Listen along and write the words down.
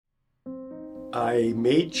I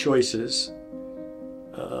made choices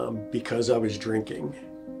because I was drinking.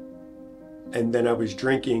 And then I was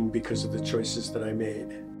drinking because of the choices that I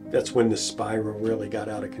made. That's when the spiral really got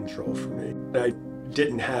out of control for me. I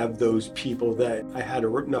didn't have those people that I had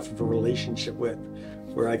enough of a relationship with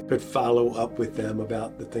where I could follow up with them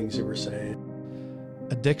about the things they were saying.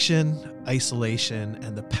 Addiction, isolation,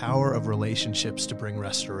 and the power of relationships to bring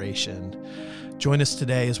restoration. Join us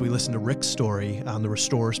today as we listen to Rick's story on the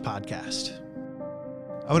Restorers podcast.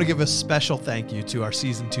 I want to give a special thank you to our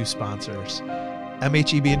Season 2 sponsors,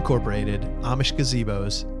 MHEB Incorporated, Amish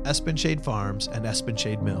Gazebos, Espenshade Farms, and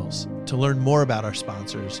Espenshade Mills. To learn more about our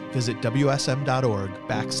sponsors, visit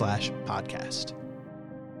wsm.org/podcast.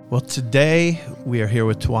 Well, today we are here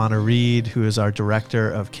with Tawana Reed, who is our Director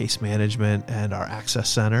of Case Management and our Access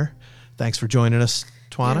Center. Thanks for joining us,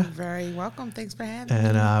 Tawana. You're very welcome. Thanks for having me.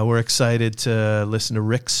 And we're excited to listen to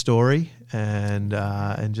Rick's story and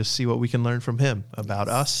just see what we can learn from him about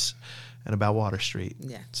us and about Water Street.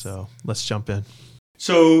 Yes. So let's jump in.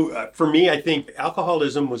 So for me, I think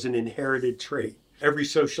alcoholism was an inherited trait. Every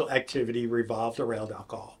social activity revolved around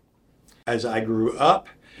alcohol. As I grew up,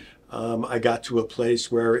 I got to a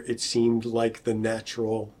place where it seemed like the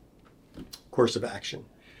natural course of action.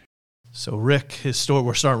 So Rick, his story,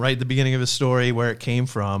 we're starting right at the beginning of his story, where it came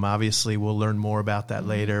from. Obviously, we'll learn more about that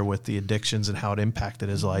later with the addictions and how it impacted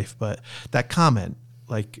his life. But that comment,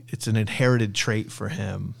 like it's an inherited trait for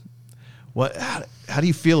him. How do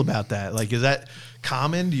you feel about that? Like, is that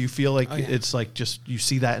common? Do you feel like it's like just you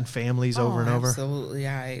see that in families over and over? Absolutely.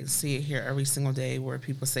 I see it here every single day where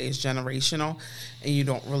people say it's generational and you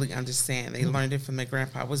don't really understand. They learned it from their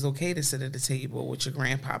grandpa. It was okay to sit at the table with your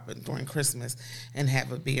grandpa during Christmas and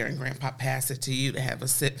have a beer, and grandpa passed it to you to have a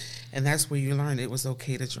sip. And that's where you learned it was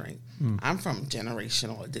okay to drink. I'm from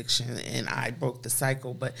generational addiction and I broke the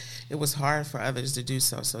cycle, but it was hard for others to do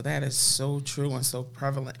so. So that is so true and so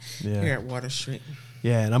prevalent here at Water Street.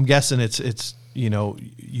 Yeah, and I'm guessing it's you know,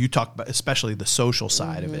 you talk about especially the social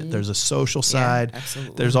side of it. There's a social side.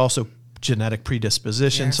 Absolutely. There's also genetic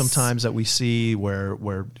predisposition sometimes that we see where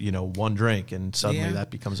you know, one drink and suddenly that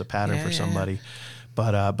becomes a pattern for somebody.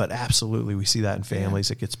 But absolutely we see that in families.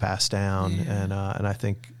 It gets passed down, and I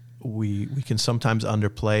think we can sometimes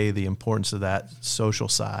underplay the importance of that social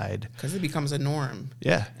side because it becomes a norm.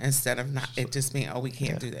 Yeah. Instead of not it just being we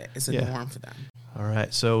can't do that. It's a norm for them. All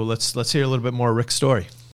right, so let's hear a little bit more of Rick's story.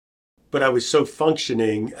 But I was so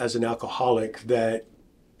functioning as an alcoholic that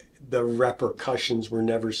the repercussions were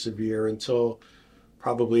never severe until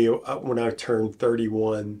probably when I turned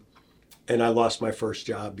 31 and I lost my first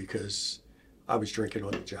job because I was drinking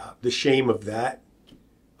on the job. The shame of that,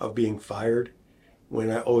 of being fired,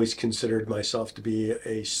 when I always considered myself to be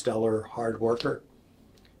a stellar hard worker,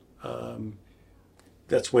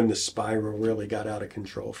 that's when the spiral really got out of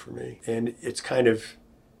control for me. And it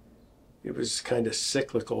was kind of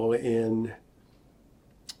cyclical in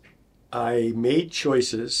I made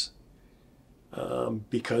choices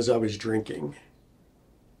because I was drinking.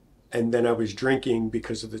 And then I was drinking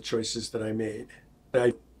because of the choices that I made.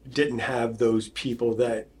 I didn't have those people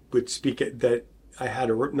that would speak it, that I had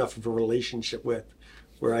enough of a relationship with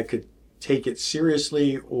where I could take it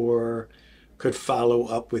seriously or could follow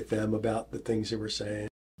up with them about the things they were saying.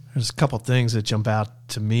 There's a couple things that jump out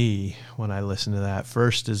to me when I listen to that.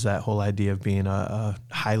 First is that whole idea of being a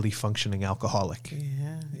highly functioning alcoholic.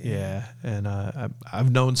 Yeah. And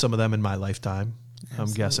I've known some of them in my lifetime. Absolutely.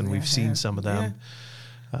 I'm guessing we've seen some of them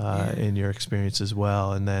in your experience as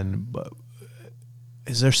well. And then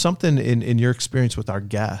is there something in your experience with our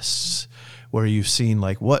guests where you've seen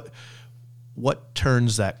like what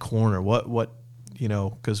turns that corner? What you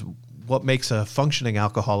know, because what makes a functioning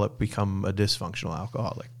alcoholic become a dysfunctional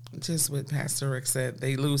alcoholic? Just what Pastor Rick said,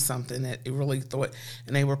 they lose something that they really thought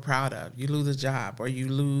and they were proud of. You lose a job or you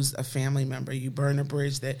lose a family member. You burn a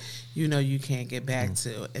bridge that you know you can't get back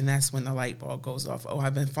to. And that's when the light bulb goes off. Oh,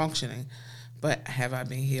 I've been functioning, but have I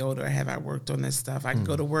been healed or have I worked on this stuff? I can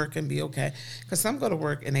go to work and be okay. Because some go to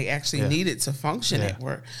work and they actually need it to function at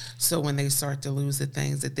work. So when they start to lose the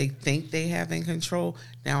things that they think they have in control,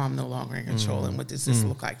 now I'm no longer in control. And what does this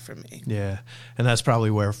look like for me? Yeah. And that's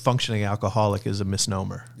probably where functioning alcoholic is a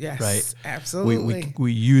misnomer. Yes, right? Absolutely.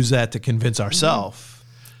 We use that to convince ourselves.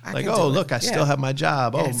 Like, oh, look, I still have my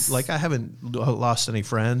job. Yes. Oh, like I haven't lost any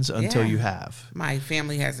friends until you have. My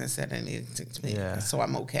family hasn't said anything to me, so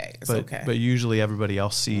I'm okay. It's okay. But usually everybody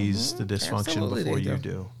else sees the dysfunction before you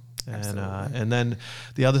do. And then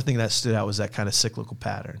the other thing that stood out was that kind of cyclical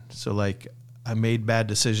pattern. So like I made bad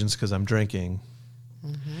decisions because I'm drinking.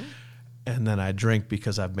 And then I drink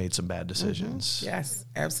because I've made some bad decisions. Yes,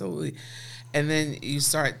 absolutely. And then they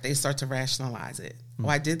start to rationalize it. Oh,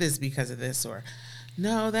 I did this because of this, or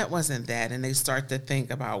no, that wasn't that. And they start to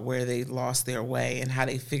think about where they lost their way and how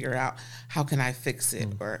they figure out, how can I fix it?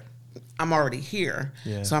 Or I'm already here,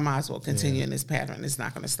 so I might as well continue in this pattern. It's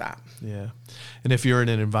not going to stop. Yeah. And if you're in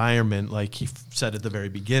an environment, like he said at the very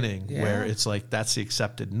beginning, where it's like that's the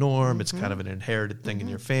accepted norm, it's kind of an inherited thing in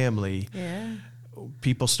your family,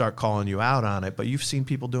 people start calling you out on it, but you've seen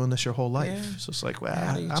people doing this your whole life. So it's like,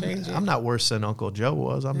 well, I'm not worse than Uncle Joe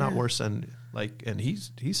was. I'm not worse than, like, and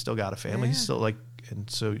he's still got a family. He's still like, and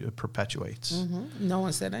so it perpetuates. No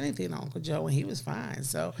one said anything to Uncle Joe, and he was fine.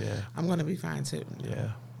 So I'm going to be fine too.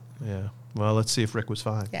 Yeah. Well, let's see if Rick was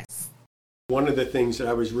fine. Yes. One of the things that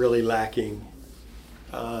I was really lacking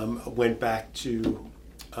went back to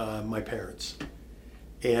my parents,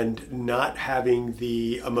 and not having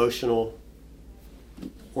the emotional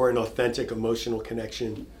or an authentic emotional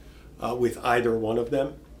connection with either one of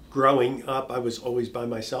them. Growing up, I was always by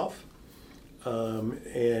myself.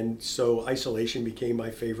 And so isolation became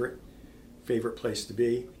my favorite place to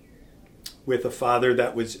be. With a father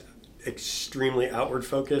that was extremely outward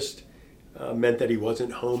focused, meant that he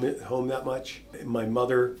wasn't home that much. My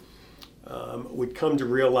mother would come to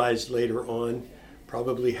realize later on,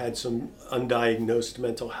 probably had some undiagnosed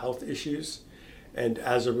mental health issues, and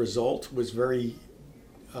as a result was very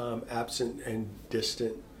absent and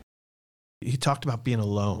distant. He talked about being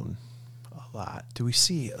alone a lot. Do we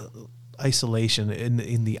see isolation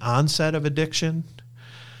in the onset of addiction?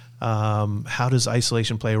 How does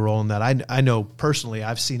isolation play a role in that? I know personally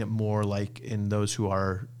I've seen it more like in those who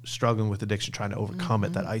are struggling with addiction, trying to overcome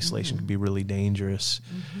it, that isolation can be really dangerous.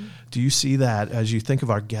 Do you see that as you think of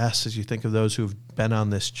our guests, as you think of those who've been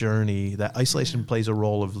on this journey, that isolation plays a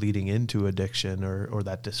role of leading into addiction or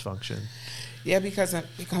that dysfunction? Yeah, because it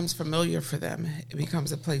becomes familiar for them. It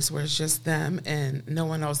becomes a place where it's just them and no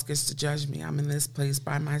one else gets to judge me. I'm in this place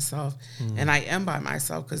by myself, and I am by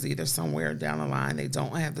myself because either somewhere down the line they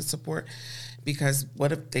don't have the support, because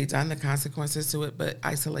what if they done the consequences to it? But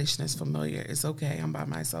isolation is familiar. It's okay. I'm by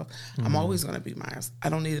myself. I'm always going to be myself. I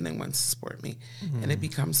don't need anyone to support me. And it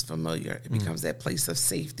becomes familiar. It becomes that place of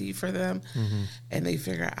safety for them. And they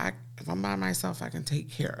figure, if I'm by myself, I can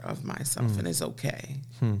take care of myself, and it's okay.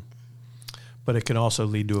 But it can also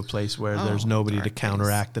lead to a place where there's nobody to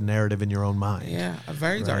counteract the narrative in your own mind. Yeah, a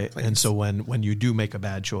very dark place. And so when you do make a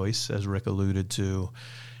bad choice, as Rick alluded to,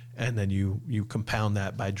 and then you compound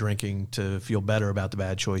that by drinking to feel better about the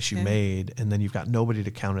bad choice you made, and then you've got nobody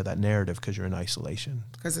to counter that narrative because you're in isolation.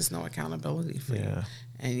 Because there's no accountability for you.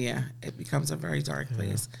 And it becomes a very dark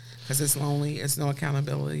place because it's lonely, it's no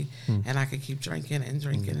accountability, and I could keep drinking and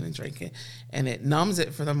drinking and drinking, and it numbs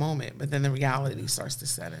it for the moment, but then the reality starts to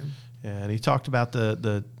set in. Yeah, and he talked about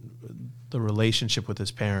the relationship with his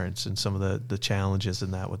parents and some of the challenges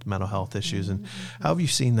in that with mental health issues. And how have you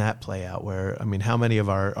seen that play out? Where, I mean, how many of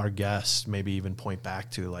our guests maybe even point back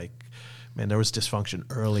to, like, man, there was dysfunction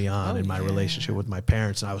early on in my relationship with my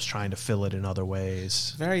parents, and I was trying to fill it in other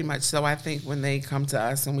ways. Very much so. I think when they come to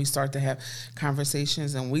us and we start to have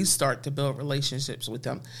conversations and we start to build relationships with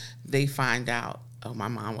them, they find out, oh, my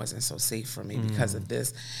mom wasn't so safe for me because of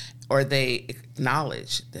this. Or they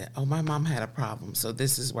acknowledge that, oh, my mom had a problem, so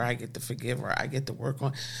this is where I get to forgive her, I get to work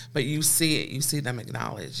on. But you see it, you see them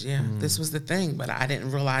acknowledge, this was the thing, but I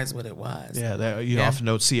didn't realize what it was. Yeah, you often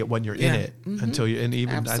don't see it when you're in it until you, and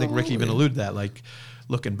even I think Rick even alluded to that, like,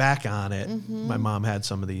 looking back on it, my mom had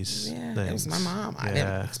some of these things. It was my mom. I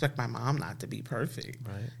didn't expect my mom not to be perfect.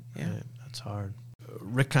 Right, that's hard.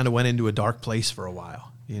 Rick kind of went into a dark place for a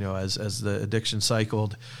while, as the addiction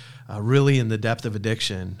cycled. Really in the depth of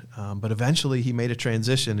addiction, but eventually he made a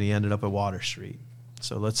transition and he ended up at Water Street.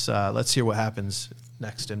 So let's hear what happens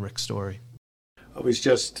next in Rick's story. I was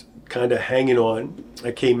just kind of hanging on.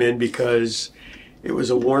 I came in because it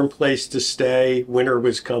was a warm place to stay. Winter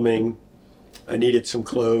was coming. I needed some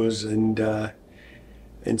clothes and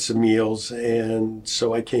some meals, and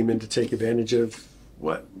so I came in to take advantage of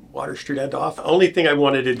what Water Street had to offer. The only thing I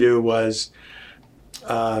wanted to do was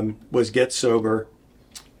get sober,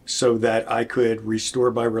 so that I could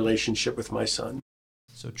restore my relationship with my son.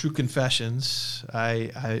 So true confessions,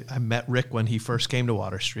 I met Rick when he first came to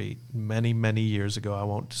Water Street many, many years ago. I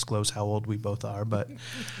won't disclose how old we both are, but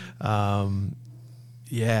I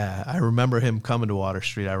remember him coming to Water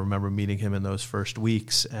Street. I remember meeting him in those first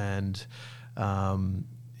weeks, and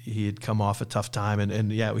he had come off a tough time,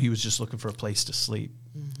 and he was just looking for a place to sleep.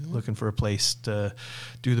 Looking for a place to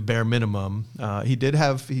do the bare minimum. He did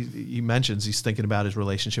have, he mentions he's thinking about his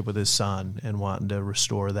relationship with his son and wanting to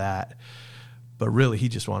restore that. But really, he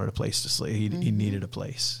just wanted a place to sleep. He needed a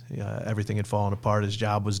place. Everything had fallen apart. His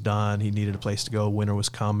job was done. He needed a place to go. Winter was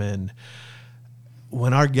coming.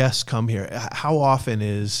 when our guests come here, how often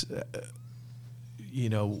is,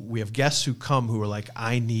 we have guests who come who are like,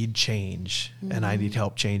 I need change and I need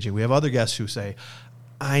help changing. We have other guests who say,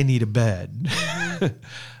 I need a bed.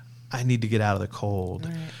 I need to get out of the cold.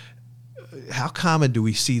 Right. How common do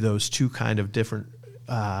we see those two kind of different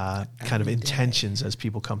kind of intentions as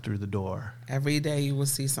people come through the door? Every day you will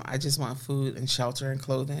see I just want food and shelter and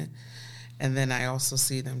clothing. And then I also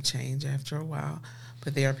see them change after a while.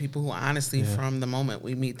 But there are people who honestly, from the moment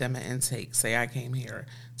we meet them at intake, say, I came here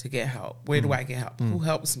to get help. Where do I get help? Who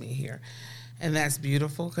helps me here? And that's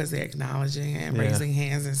beautiful because they're acknowledging and raising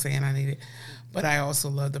hands and saying, I need it. But I also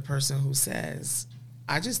love the person who says,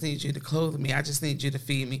 I just need you to clothe me. I just need you to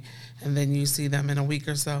feed me. And then you see them in a week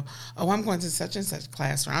or so. Oh, I'm going to such and such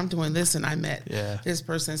class, or I'm doing this and I met this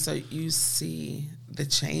person. So you see the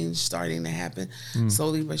change starting to happen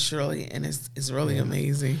slowly but surely. And it's really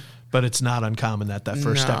amazing. But it's not uncommon that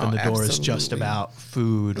first step in the door is just about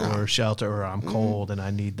food or shelter, or I'm cold and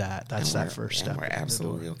I need that. That's that first step. We're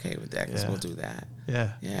absolutely okay with that because we'll do that.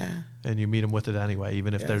 Yeah. Yeah. And you meet them with it anyway,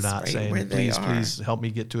 even if they're not saying, please help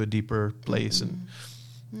me get to a deeper place. And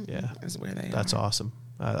that's where they are. That's awesome.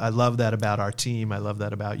 I love that about our team. I love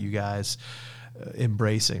that about you guys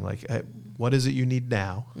embracing, like, hey, what is it you need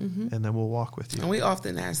now? And then we'll walk with you. And we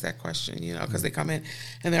often ask that question, because they come in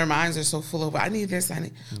and their minds are so full of, I need this,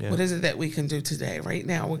 what is it that we can do today, right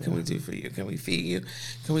now? What can we do for you? Can we feed you?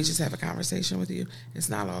 Can we just have a conversation with you? It's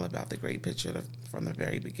not all about the great picture from the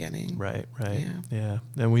very beginning. Right. Yeah.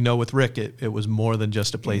 And we know with Rick, it was more than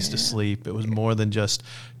just a place to sleep. It was more than just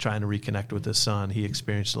trying to reconnect with his son. He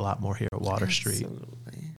experienced a lot more here at Water Street.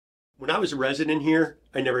 When I was a resident here,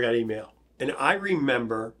 I never got email. And I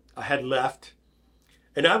remember I had left,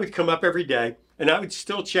 and I would come up every day, and I would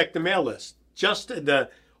still check the mail list, just the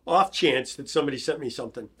off chance that somebody sent me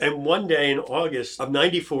something. And one day in August of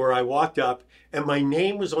 '94, I walked up, and my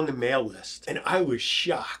name was on the mail list, and I was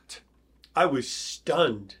shocked. I was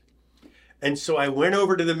stunned. And so I went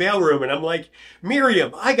over to the mailroom, and I'm like,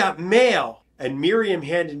 Miriam, I got mail. And Miriam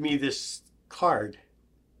handed me this card,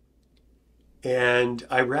 and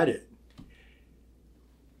I read it.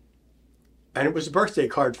 And it was a birthday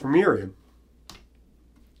card from Miriam.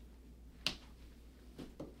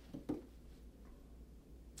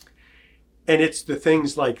 And it's the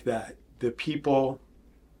things like that, the people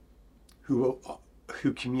who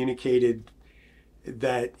communicated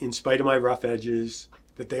that in spite of my rough edges,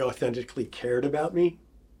 that they authentically cared about me.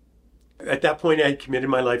 At that point, I had committed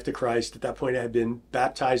my life to Christ. At that point, I had been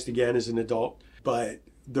baptized again as an adult. But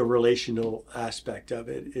the relational aspect of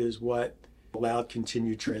it is what allowed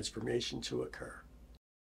continued transformation to occur.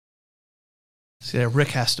 See, Rick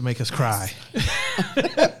has to make us cry.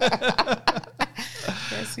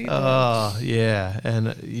 Yes, he does. Oh, yeah. And,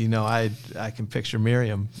 I can picture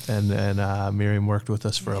Miriam. And Miriam worked with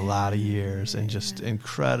us for a lot of years and just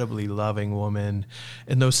incredibly loving woman.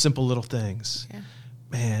 And those simple little things. Yeah.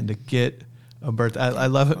 Man, to get a birthday. I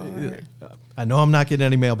love it. I know I'm not getting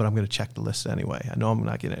any mail, but I'm going to check the list anyway. I know I'm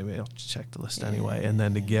not getting any mail. Check the list anyway. And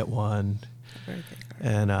then to get one.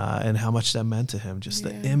 And how much that meant to him, just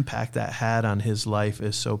the impact that had on his life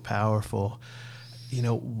is so powerful.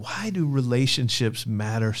 Why do relationships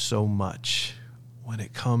matter so much when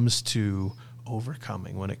it comes to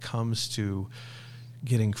overcoming, when it comes to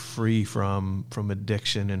getting free from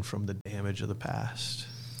addiction and from the damage of the past?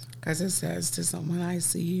 Because it says to someone, I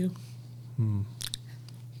see you. I'm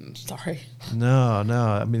sorry. No.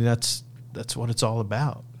 I mean, that's what it's all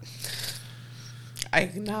about. I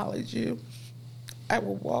acknowledge you. I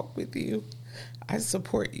will walk with you. I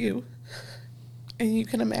support you. And you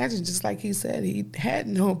can imagine, just like he said, he had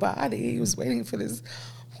nobody. He was waiting for this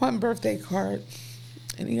one birthday card,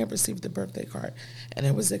 and he had received the birthday card. And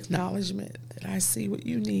it was acknowledgement that I see what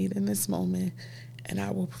you need in this moment, and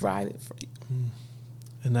I will provide it for you.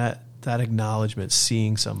 And that acknowledgement,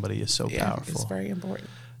 seeing somebody, is so powerful. It's very important.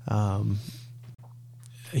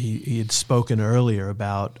 He had spoken earlier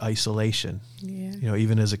about isolation. Yeah.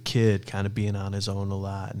 Even as a kid, kind of being on his own a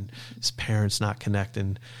lot, and his parents not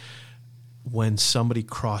connecting. When somebody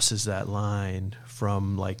crosses that line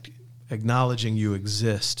from like acknowledging you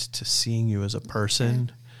exist to seeing you as a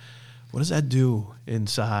person, what does that do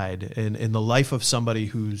inside in the life of somebody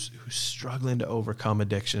who's struggling to overcome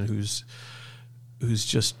addiction, who's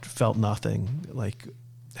just felt nothing? Like,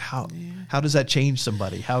 how does that change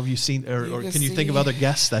somebody? How have you seen, or can you think of other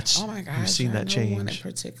guests you've seen that change? One in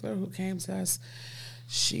particular who came to us,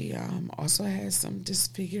 she also had some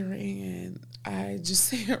disfiguring, and I just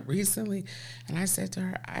seen her recently, and I said to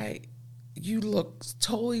her, you look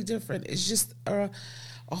totally different. It's just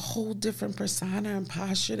a whole different persona and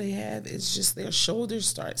posture they have. It's just their shoulders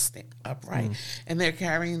start standing upright, and they're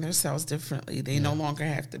carrying themselves differently. They no longer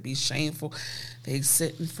have to be shameful. They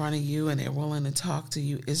sit in front of you and they're willing to talk to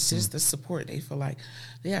you. It's just the support. They feel like,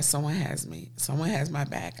 yeah, someone has me. Someone has my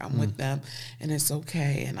back. I'm with them, and it's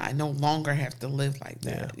okay. And I no longer have to live like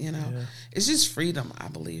that. You know, it's just freedom, I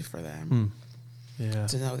believe, for them.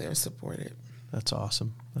 To know they're supported. That's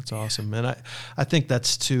awesome. That's awesome. And I think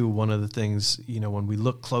that's too one of the things, you know, when we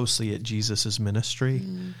look closely at Jesus's ministry,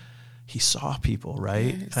 he saw people,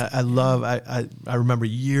 right? I remember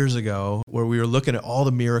years ago where we were looking at all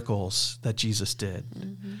the miracles that Jesus did.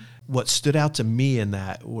 What stood out to me in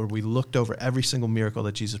that, where we looked over every single miracle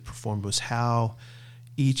that Jesus performed, was how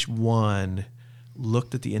each one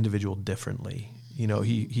looked at the individual differently. You know,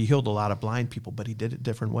 he healed a lot of blind people, but he did it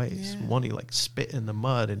different ways. One, he like spit in the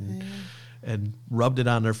mud and rubbed it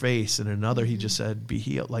on their face, and another, he just said, be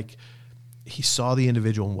healed. Like, he saw the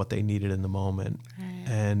individual and what they needed in the moment.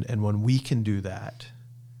 And when we can do that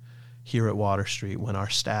here at Water Street, when our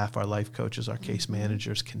staff, our life coaches, our case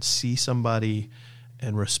managers can see somebody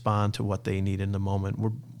and respond to what they need in the moment,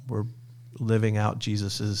 we're living out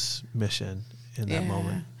Jesus's mission in that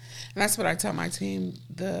moment. And that's what I tell my team.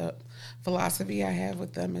 The philosophy I have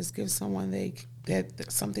with them is give someone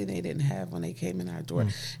something they didn't have when they came in our door.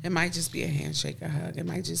 It might just be a handshake, a hug. It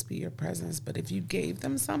might just be your presence. But if you gave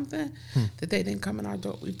them something that they didn't come in our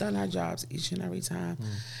door, we've done our jobs each and every time.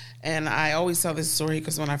 And I always tell this story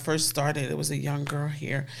because when I first started, it was a young girl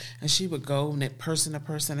here, and she would go person to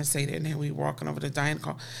person and say that, and we were walking over the dining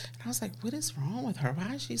hall. And I was like, what is wrong with her?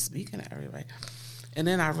 Why is she speaking to everybody? And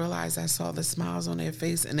then I realized I saw the smiles on their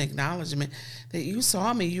face and acknowledgement that you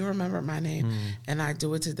saw me, you remember my name, and I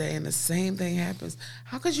do it today, and the same thing happens.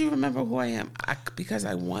 How could you remember who I am? Because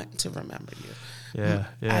I want to remember you.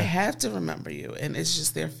 I have to remember you, and it's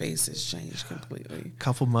just their faces changed completely. A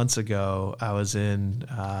couple months ago, I was in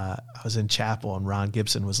chapel, and Ron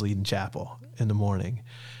Gibson was leading chapel in the morning,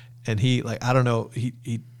 and he, like, I don't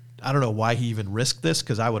know why he even risked this,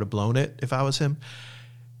 because I would have blown it if I was him.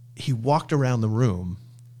 He walked around the room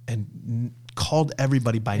and called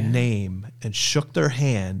everybody by name and shook their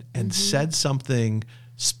hand and said something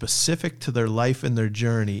specific to their life and their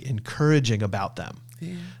journey, encouraging about them.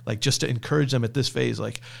 Like, just to encourage them at this phase,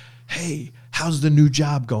 like, hey, how's the new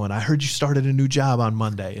job going? I heard you started a new job on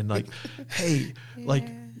Monday. And like, hey, like,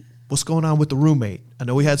 what's going on with the roommate? I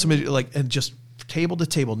know we had somebody, like, and just table to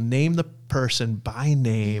table, name the person by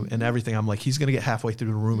name and everything. I'm like, he's going to get halfway through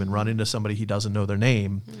the room and run into somebody he doesn't know their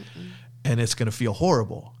name, and it's going to feel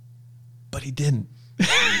horrible. But he didn't.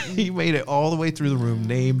 He made it all the way through the room,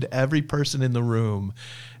 named every person in the room,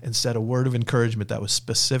 and said a word of encouragement that was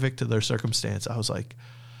specific to their circumstance. I was like,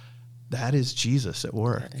 that is Jesus at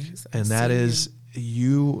work. That is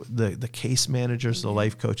you, the case managers, the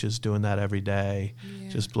life coaches doing that every day.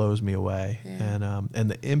 Just blows me away. And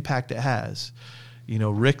the impact it has. You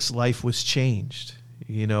know, Rick's life was changed,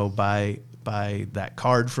 you know, by that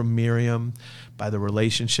card from Miriam, by the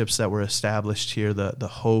relationships that were established here, the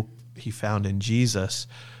hope he found in Jesus,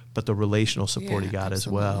 but the relational support he got as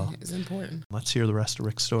well. It's important. Let's hear the rest of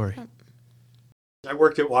Rick's story. I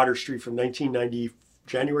worked at Water Street from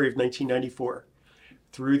January of 1994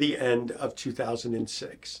 through the end of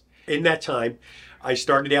 2006. In that time, I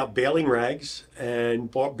started out baling rags and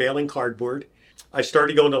baling cardboard. I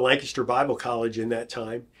started going to Lancaster Bible College in that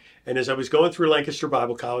time. And as I was going through Lancaster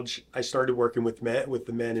Bible College, I started working with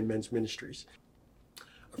the men and men's ministries.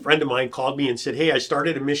 A friend of mine called me and said, hey, I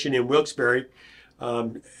started a mission in Wilkes-Barre,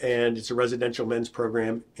 and it's a residential men's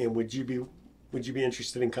program. And would you be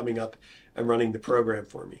interested in coming up and running the program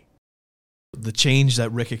for me? The change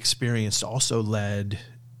that Rick experienced also led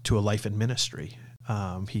to a life in ministry.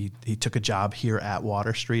 He took a job here at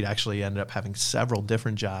Water Street, actually ended up having several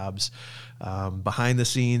different jobs behind the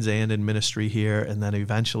scenes and in ministry here, and then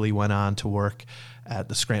eventually went on to work at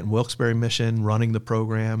the Scranton Wilkes-Barre mission, running the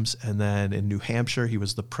programs. And then in New Hampshire, he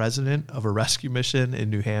was the president of a rescue mission in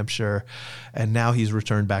New Hampshire. And now he's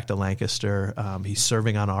returned back to Lancaster. He's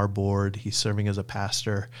serving on our board. He's serving as a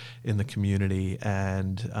pastor in the community.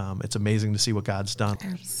 And it's amazing to see what God's done.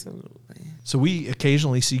 Absolutely. So we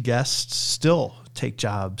occasionally see guests still take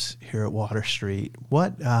jobs here at Water Street.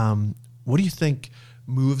 What do you think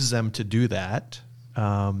moves them to do that?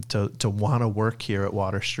 To want to work here at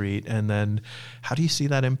Water Street, and then how do you see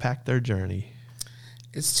that impact their journey?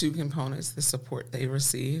 It's two components: the support they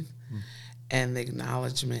receive and the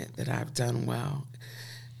acknowledgement that I've done well.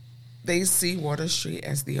 They see Water Street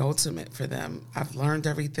as the ultimate for them. I've learned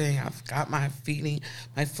everything. I've got my footing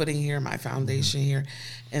here, my foundation here,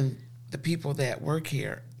 and the people that work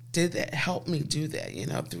here, did that, helped me do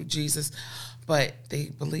that, through Jesus. But they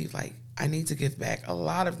believe, like, I need to give back. A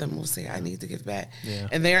lot of them will say, I need to give back. Yeah.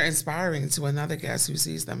 And they're inspiring to another guest who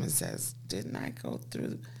sees them and says, didn't I go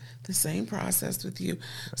through the same process with you? Right.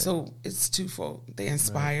 So it's twofold. They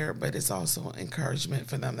inspire, but it's also encouragement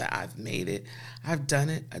for them that I've made it. I've done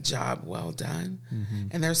it, a job well done. Mm-hmm.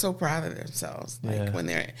 And they're so proud of themselves. Like when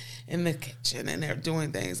they're in the kitchen and they're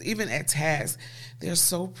doing things, even at tasks, they're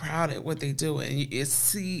so proud at what they do. And you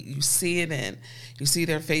see it and you see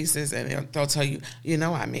their faces, and they'll tell you,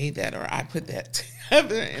 I made that, or I put that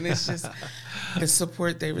together. And it's just the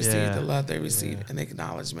support they receive, the love they receive, and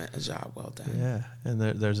acknowledgement, a job well done. Yeah, and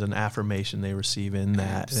there's an affirmation they receive in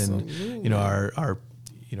that. Absolutely. And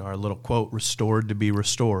our little quote, "Restored to be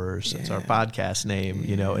restorers." That's our podcast name.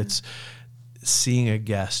 It's seeing a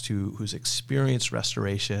guest who's experienced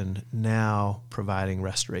restoration now providing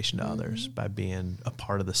restoration to others by being a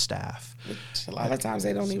part of the staff. Which a lot of times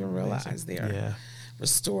they don't even realize they are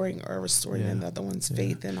restoring another one's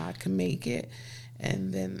faith, and I can make it.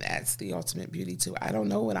 And then that's the ultimate beauty too. I don't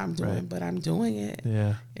know what I'm doing, but I'm doing it.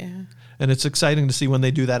 Yeah. Yeah. And it's exciting to see when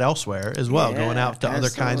they do that elsewhere as well, going out to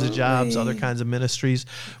other kinds of jobs, other kinds of ministries.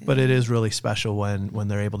 But it is really special when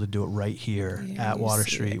they're able to do it right here at Water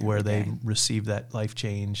Street, where they receive that life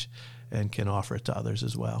change and can offer it to others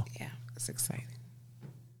as well. Yeah, it's exciting.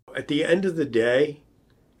 At the end of the day,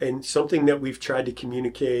 and something that we've tried to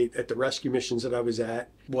communicate at the rescue missions that I was at,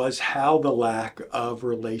 was how the lack of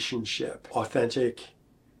relationship, authentic,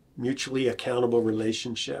 mutually accountable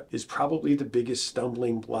relationship, is probably the biggest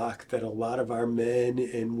stumbling block that a lot of our men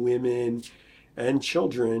and women and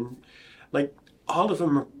children, like all of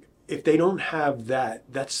them, if they don't have that,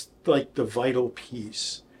 that's like the vital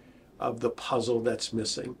piece of the puzzle that's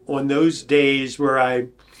missing. On those days where I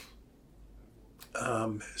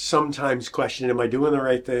sometimes question, am I doing the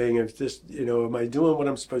right thing? If this, am I doing what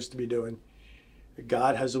I'm supposed to be doing?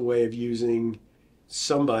 God has a way of using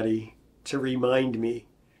somebody to remind me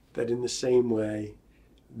that in the same way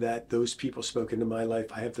that those people spoke into my life,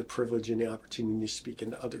 I have the privilege and the opportunity to speak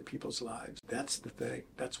into other people's lives. That's the thing.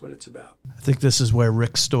 That's what it's about. I think this is where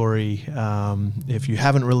Rick's story, if you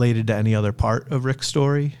haven't related to any other part of Rick's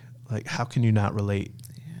story, like how can you not relate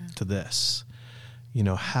to this?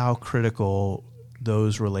 How critical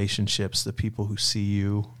those relationships, the people who see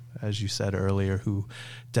you, as you said earlier, who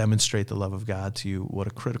demonstrate the love of God to you, what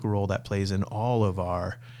a critical role that plays in all of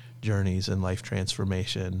our journeys and life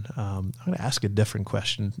transformation. I'm going to ask a different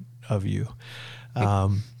question of you.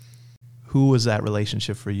 Who was that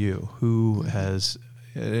relationship for you? Who has,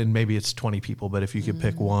 and maybe it's 20 people, but if you could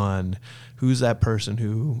pick one, who's that person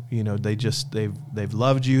who, they've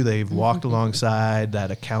loved you, they've walked alongside,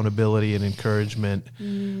 that accountability and encouragement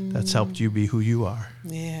that's helped you be who you are?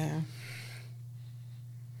 Yeah.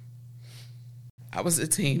 I was a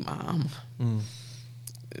teen mom.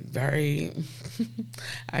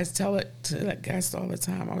 I tell it to the guests all the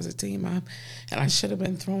time. I was a teen mom, and I should have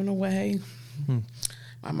been thrown away.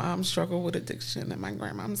 My mom struggled with addiction, and my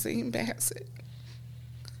grandmom seen past it.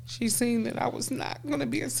 She seen that I was not going to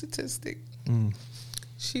be a statistic.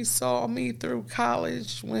 She saw me through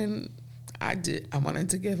college when I wanted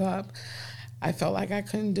to give up. I felt like I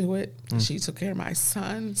couldn't do it. She took care of my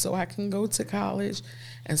son so I can go to college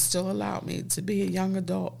and still allowed me to be a young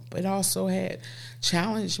adult, but also had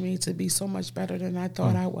challenged me to be so much better than I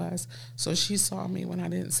thought I was. So she saw me when I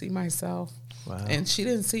didn't see myself. Wow. And she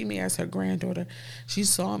didn't see me as her granddaughter. She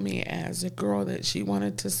saw me as a girl that she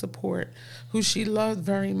wanted to support, who she loved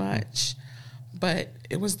very much. But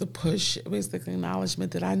it was the push, it was the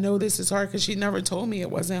acknowledgement that I know this is hard, because she never told me it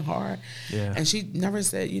wasn't hard. Yeah. And she never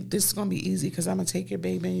said, this is going to be easy because I'm going to take your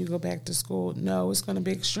baby and you go back to school. No, it's going to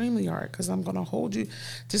be extremely hard because I'm going to hold you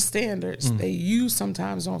to standards that you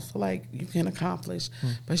sometimes don't feel like you can accomplish.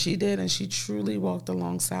 But she did, and she truly walked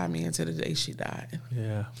alongside me until the day she died.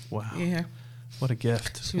 Yeah. Wow. Yeah. What a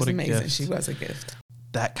gift. She was amazing. She was a gift.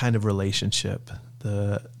 That kind of relationship,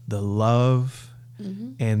 the love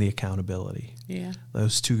and the accountability. Yeah.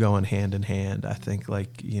 Those two going hand in hand. I think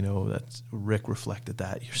that's Rick reflected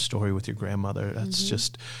that, your story with your grandmother. That's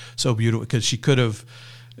just so beautiful, because she could have,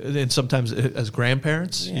 and sometimes as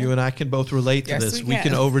grandparents, you and I can both relate to this. We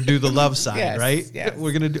can overdo the love side, right? Yes.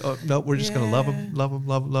 We're going to do, we're just going to love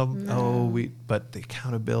them. No. But the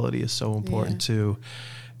accountability is so important too.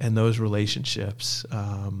 And those relationships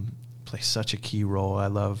play such a key role. I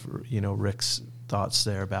love, Rick's thoughts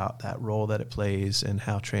there about that role that it plays and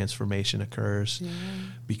how transformation occurs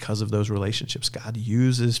because of those relationships. God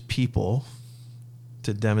uses people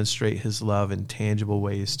to demonstrate his love in tangible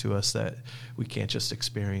ways to us that we can't just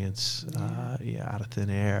experience out of thin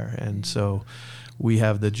air. And so we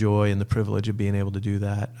have the joy and the privilege of being able to do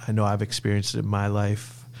that. I know I've experienced it in my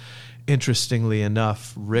life. Interestingly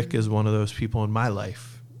enough, Rick is one of those people in my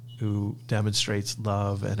life who demonstrates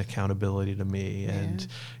love and accountability to me. Yeah. And,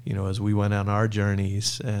 as we went on our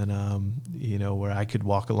journeys and, where I could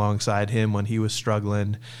walk alongside him when he was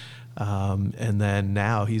struggling. And then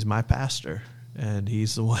now he's my pastor, and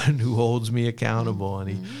he's the one who holds me accountable, and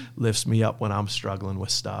he lifts me up when I'm struggling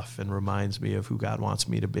with stuff and reminds me of who God wants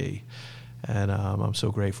me to be. And I'm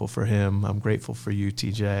so grateful for him. I'm grateful for you,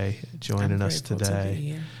 TJ, joining us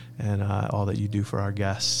today, and all that you do for our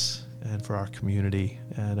guests and for our community.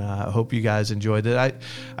 And I hope you guys enjoyed it.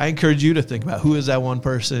 I encourage you to think about who is that one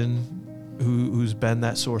person who's been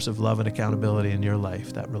that source of love and accountability in your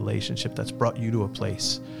life, that relationship that's brought you to a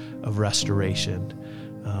place of restoration.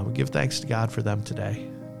 Give thanks to God for them today.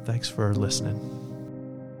 Thanks for listening.